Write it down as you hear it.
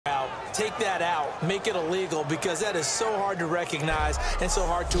take that out, make it illegal, because that is so hard to recognize and so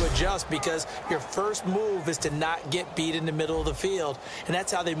hard to adjust, because your first move is to not get beat in the middle of the field, and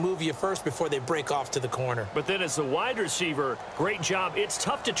that's how they move you first before they break off to the corner. But then as the wide receiver, great job. It's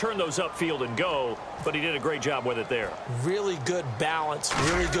tough to turn those upfield and go, but he did a great job with it there. Really good balance,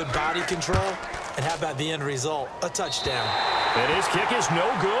 really good body control, and how about the end result? A touchdown. And his kick is no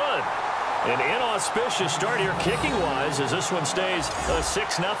good. An inauspicious start here kicking-wise as this one stays a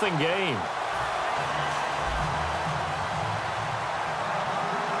 6-0 game.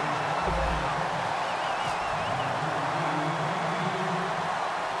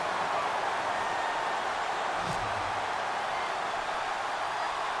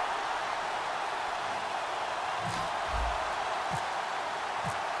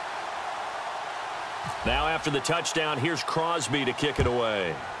 Now after the touchdown, here's Crosby to kick it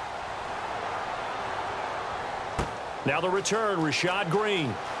away. Now the return, Rashad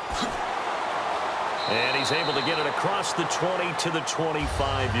Green. And he's able to get it across the 20 to the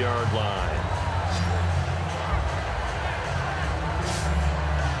 25-yard line.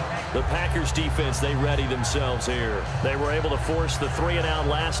 The Packers defense, they ready themselves here. They were able to force the 3-and-out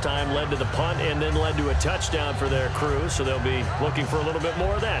last time, led to the punt, and then led to a touchdown for their crew. So they'll be looking for a little bit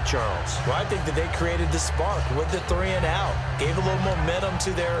more of that, Charles. Well, I think that they created the spark with the 3-and-out. Gave a little momentum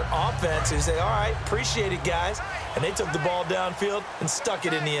to their offense. Who said, all right, appreciate it, guys. And they took the ball downfield and stuck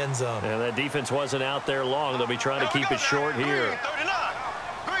it in the end zone. And that defense wasn't out there long. They'll be trying to keep it short here.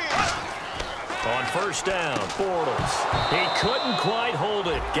 On first down, Bortles. He couldn't quite hold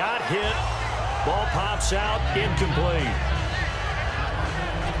it. Got hit. Ball pops out, incomplete.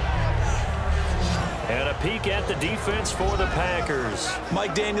 And a peek at the defense for the Packers.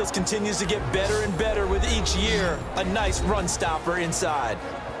 Mike Daniels continues to get better and better with each year. A nice run stopper inside.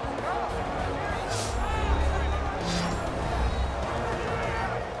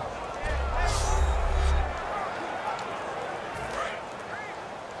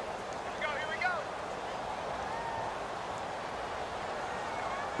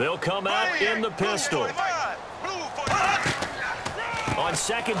 They'll come out in the pistol. On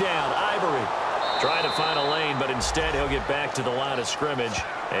second down, Ivory. Trying to find a lane, but instead he'll get back to the line of scrimmage.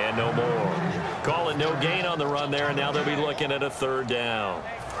 And no more. Call it no gain on the run there, and now they'll be looking at a third down.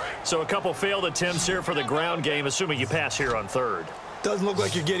 So a couple failed attempts here for the ground game, assuming you pass here on third. Doesn't look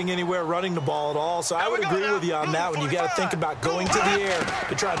like you're getting anywhere running the ball at all, so I would agree with you on that one. You got to think about going to the air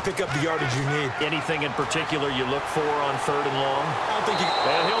to try and pick up the yardage you need. Anything in particular you look for on third and long? I don't think you...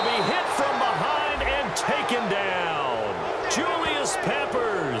 And he'll be hit from behind and taken down. Julius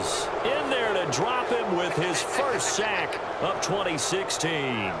Peppers in there to drop him with his first sack, up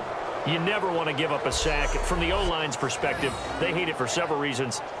 2016. You never want to give up a sack. From the O-line's perspective, they hate it for several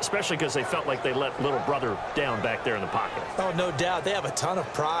reasons, especially because they felt like they let little brother down back there in the pocket. Oh, no doubt. They have a ton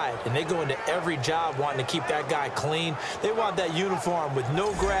of pride, and they go into every job wanting to keep that guy clean. They want that uniform with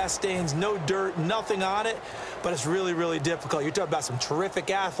no grass stains, no dirt, nothing on it, but it's really, really difficult. You're talking about some terrific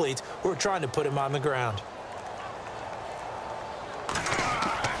athletes who are trying to put him on the ground.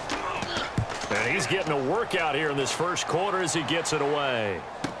 And he's getting a workout here in this first quarter as he gets it away.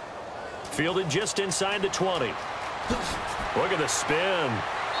 Fielded just inside the 20. Look at the spin.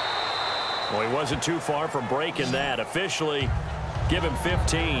 Well, he wasn't too far from breaking that. Officially, give him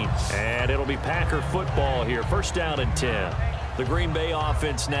 15. And it'll be Packer football here. First down and 10. The Green Bay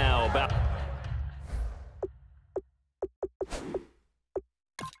offense now about...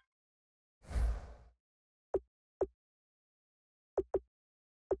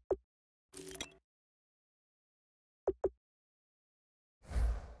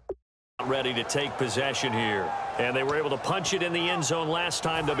 ready to take possession here. And they were able to punch it in the end zone last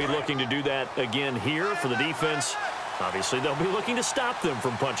time. They'll be looking to do that again here for the defense. Obviously, they'll be looking to stop them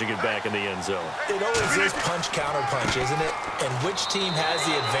from punching it back in the end zone. It always is punch-counter-punch, isn't it? And which team has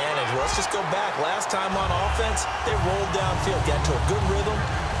the advantage? Well, let's just go back. Last time on offense, they rolled downfield, got to a good rhythm.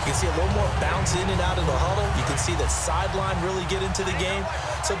 You can see a little more bounce in and out of the huddle. You can see the sideline really get into the game.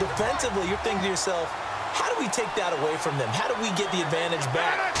 So defensively, you're thinking to yourself, how do we take that away from them? How do we get the advantage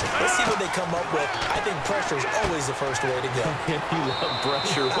back? Let's see what they come up with. I think pressure is always the first way to go. You love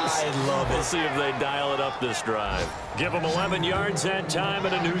pressure. I love it. We'll see if they dial it up this drive. Give them 11 yards that time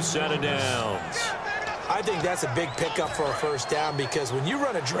and a new set of downs. I think that's a big pickup for a first down, because when you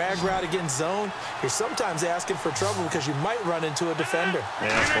run a drag route against zone, you're sometimes asking for trouble because you might run into a defender.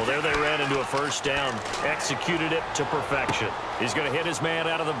 Yes, well, there they ran into a first down. Executed it to perfection. He's going to hit his man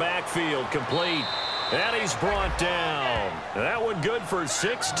out of the backfield. Complete. And he's brought down. That one good for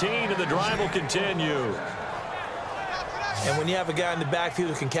 16, and the drive will continue. And when you have a guy in the backfield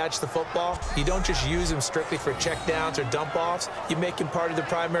who can catch the football, you don't just use him strictly for checkdowns or dump-offs. You make him part of the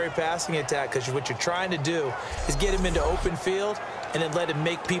primary passing attack, because what you're trying to do is get him into open field and then let him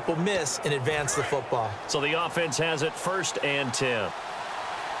make people miss and advance the football. So the offense has it 1st and 10.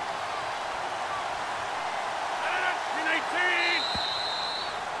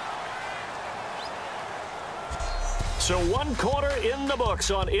 So 1 quarter in the books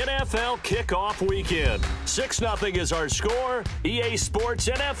on NFL kickoff weekend. 6-0 is our score. EA Sports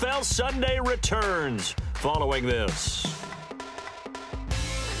NFL Sunday returns following this.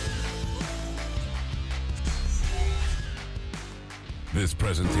 This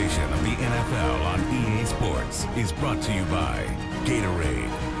presentation of the NFL on EA Sports is brought to you by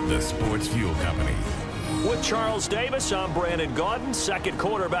Gatorade, the sports fuel company. With Charles Davis, I'm Brandon Gaudin. 2nd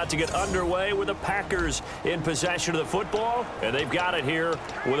quarter about to get underway with the Packers in possession of the football, and they've got it here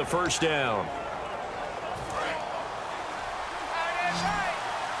with a 1st down.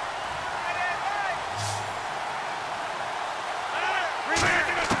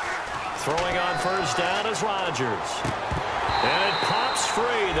 Throwing on 1st down is Rodgers. And it pops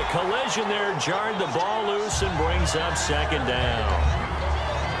free. The collision there jarred the ball loose and brings up 2nd down.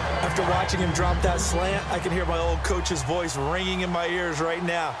 After watching him drop that slant, I can hear my old coach's voice ringing in my ears right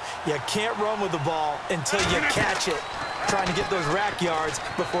now. You can't run with the ball until you catch it. Trying to get those rack yards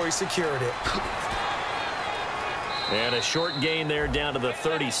before he secured it. And a short gain there down to the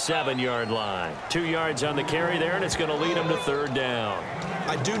 37-yard line. 2 yards on the carry there, and it's going to lead him to 3rd down.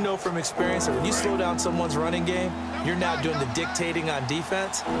 I do know from experience that when you slow down someone's running game, you're now doing the dictating on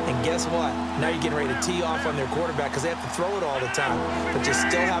defense. And guess what? Now you're getting ready to tee off on their quarterback because they have to throw it all the time. But you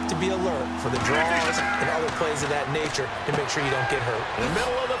still have to be alert for the draws and other plays of that nature to make sure you don't get hurt. In the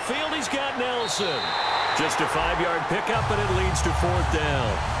middle of the field, he's got Nelson. Just a 5-yard pickup, and it leads to 4th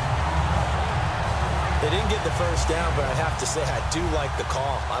down. They didn't get the 1st down, but I have to say I do like the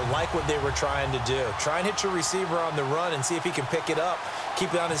call. I like what they were trying to do. Try and hit your receiver on the run and see if he can pick it up,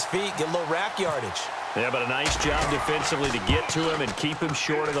 keep it on his feet, get a little rack yardage. Yeah, but a nice job defensively to get to him and keep him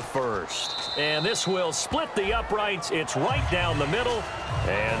short of the 1st. And this will split the uprights. It's right down the middle,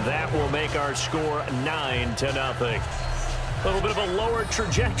 and that will make our score 9-0. A little bit of a lower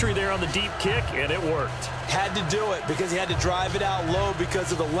trajectory there on the deep kick, and it worked. Had to do it because he had to drive it out low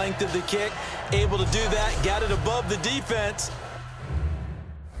because of the length of the kick. Able to do that, got it above the defense.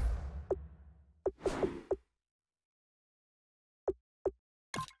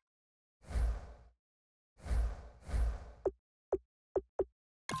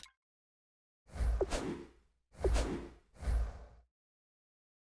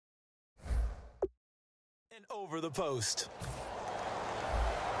 And over the post.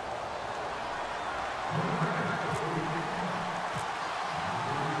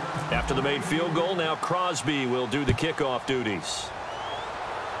 After the made field goal, now Crosby will do the kickoff duties.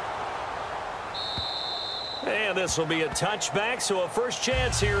 And this will be a touchback, so a first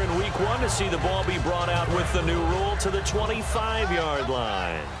chance here in week 1 to see the ball be brought out with the new rule to the 25-yard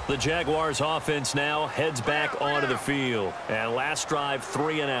line. The Jaguars offense now heads back onto the field. And last drive,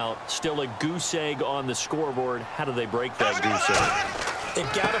 3 and out. Still a goose egg on the scoreboard. How do they break that goose egg?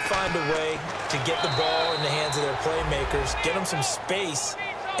 They've got to find a way to get the ball in the hands of their playmakers, get them some space,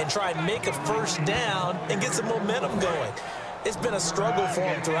 and try and make a 1st down and get some momentum going. It's been a struggle for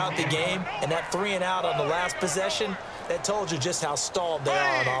them throughout the game, and that 3 and out on the last possession, that told you just how stalled they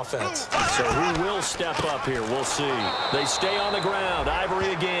are on offense. So who will step up here? We'll see. They stay on the ground.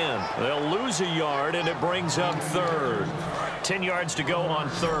 Ivory again. They'll lose a yard, and it brings up 3rd. 10 yards to go on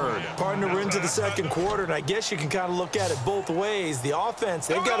 3rd. Partner, we're into the 2nd quarter, and I guess you can kind of look at it both ways. The offense,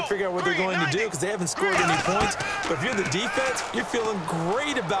 they've got to figure out what they're going to do because they haven't scored any points. But if you're the defense, you're feeling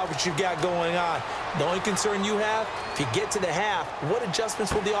great about what you've got going on. The only concern you have, if you get to the half, what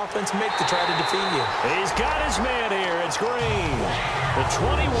adjustments will the offense make to try to defeat you? He's got his man here. It's Green. The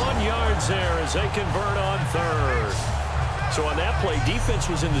 21 yards there as they convert on 3rd. So on that play, defense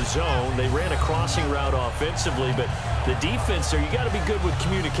was in the zone. They ran a crossing route offensively, but the defense there, you got to be good with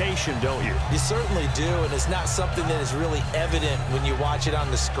communication, don't you? You certainly do, and it's not something that is really evident when you watch it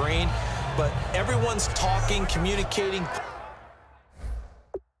on the screen, but everyone's talking, communicating.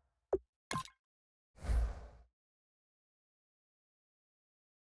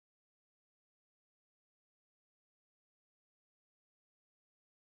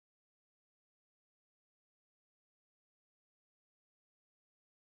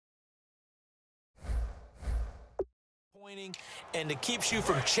 And it keeps you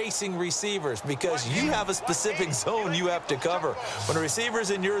from chasing receivers because you have a specific zone you have to cover. When a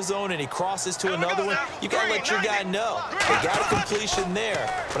receiver's in your zone and he crosses to another one, you got to let your guy know. They got a completion there,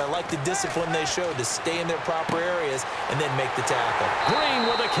 but I like the discipline they showed to stay in their proper areas and then make the tackle. Green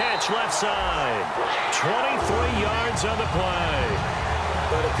with a catch left side. 23 yards on the play.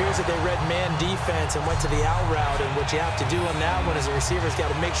 But it appears that they read man defense and went to the out route, and what you have to do on that one is the receiver's got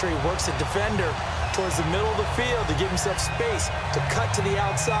to make sure he works the defender towards the middle of the field to give himself space to cut to the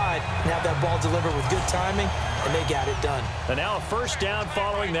outside and have that ball delivered with good timing, and they got it done. And now a first down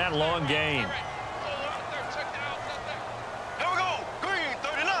following that long gain.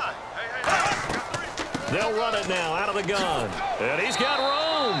 They'll run it now out of the gun. And he's got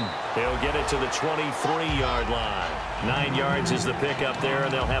room. He'll get it to the 23-yard line. 9 yards is the pickup there,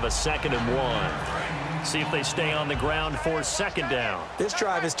 and they'll have a 2nd and 1. See if they stay on the ground for 2nd down. This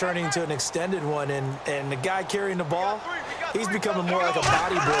drive is turning into an extended one, and the guy carrying the ball, he's becoming more like a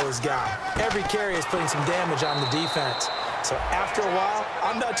body blows guy. Every carry is putting some damage on the defense. So after a while,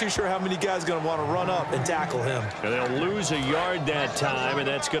 I'm not too sure how many guys are going to want to run up and tackle him. And they'll lose a yard that time, and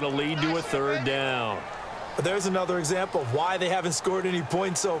that's going to lead to a 3rd down. But there's another example of why they haven't scored any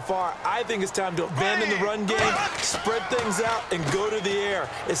points so far. I think it's time to abandon the run game, spread things out, and go to the air.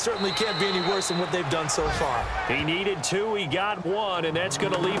 It certainly can't be any worse than what they've done so far. He needed 2, he got 1, and that's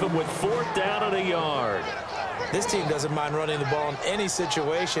going to leave him with 4th down and a yard. This team doesn't mind running the ball in any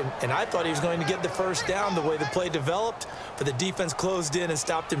situation, and I thought he was going to get the first down the way the play developed, but the defense closed in and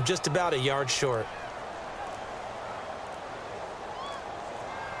stopped him just about a yard short.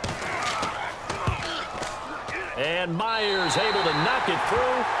 And Myers able to knock it through.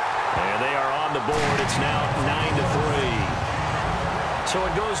 And they are on the board. It's now 9-3. So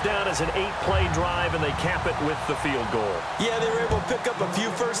it goes down as an 8-play drive, and they cap it with the field goal. Yeah, they were able to pick up a few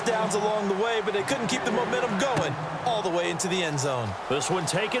first downs along the way, but they couldn't keep the momentum going all the way into the end zone. This one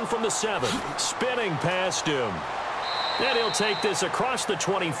taken from the 7. Spinning past him. And he'll take this across the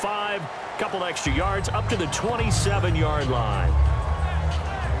 25. Couple extra yards up to the 27-yard line.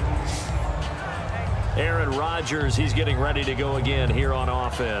 Aaron Rodgers, he's getting ready to go again here on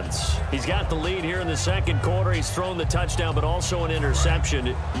offense. He's got the lead here in the 2nd quarter. He's thrown the touchdown, but also an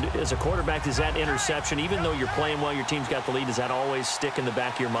interception. As a quarterback, does that interception, even though you're playing well, your team's got the lead, does that always stick in the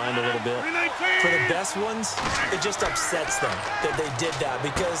back of your mind a little bit? For the best ones, it just upsets them that they did that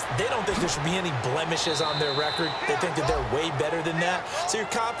because they don't think there should be any blemishes on their record. They think that they're way better than that. So your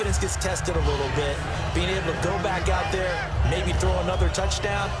confidence gets tested a little bit. Being able to go back out there, maybe throw another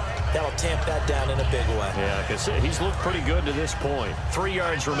touchdown, that'll tamp that down in a big way. Yeah, because he's looked pretty good to this point. 3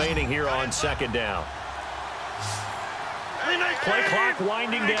 yards remaining here on 2nd down. Play clock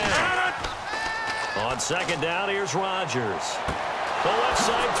winding down. On 2nd down, here's Rodgers. The left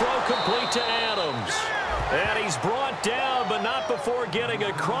side throw complete to Adams. And he's brought down, but not before getting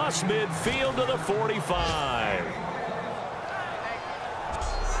across midfield to the 45.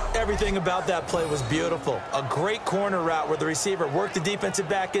 Everything about that play was beautiful. A great corner route where the receiver worked the defensive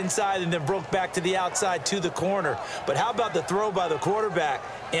back inside and then broke back to the outside to the corner. But how about the throw by the quarterback?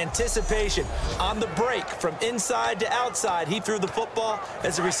 Anticipation on the break from inside to outside. He threw the football.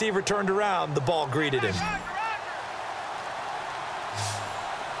 As the receiver turned around, the ball greeted him.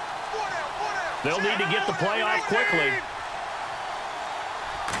 They'll need to get the play off quickly.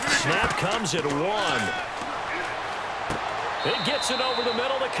 Snap comes at 1. It gets it over the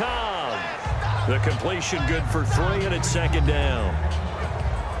middle to Cobb. The completion good for 3, and it's 2nd down.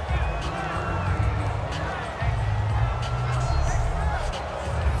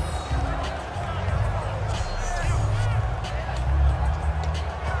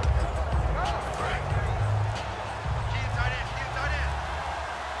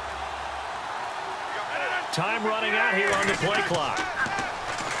 Time running out here on the play clock.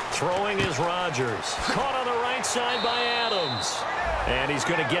 Throwing is Rodgers. Caught on the right side by Adams. And he's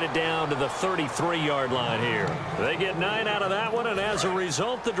going to get it down to the 33-yard line here. They get 9 out of that one, and as a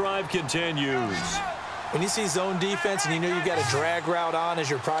result, the drive continues. When you see zone defense and you know you've got a drag route on as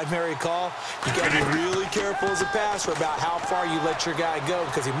your primary call, you got to be really careful as a passer about how far you let your guy go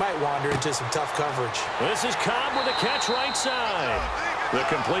because he might wander into some tough coverage. This is Cobb with a catch right side. The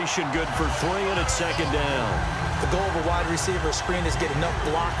completion good for 3, and it's 2nd down. The goal of a wide receiver screen is get enough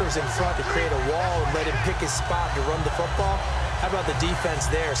blockers in front to create a wall and let him pick his spot to run the football. How about the defense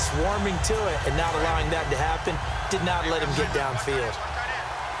there, swarming to it and not allowing that to happen? Did not let him get downfield.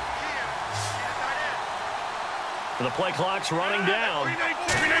 The play clock's running down.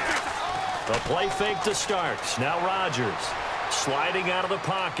 The play fake to Starks. Now Rodgers sliding out of the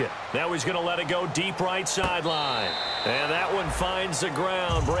pocket. Now he's going to let it go deep right sideline. And that one finds the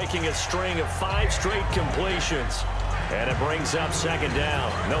ground, breaking a string of 5 straight completions. And it brings up second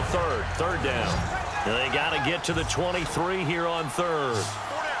down. No, third down. They got to get to the 23 here on third.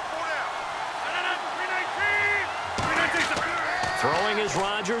 Throwing is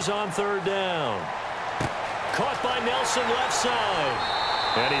Rodgers on third down. Caught by Nelson left side.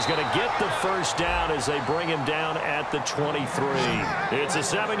 And he's going to get the first down as they bring him down at the 23. It's a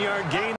 7-yard gain.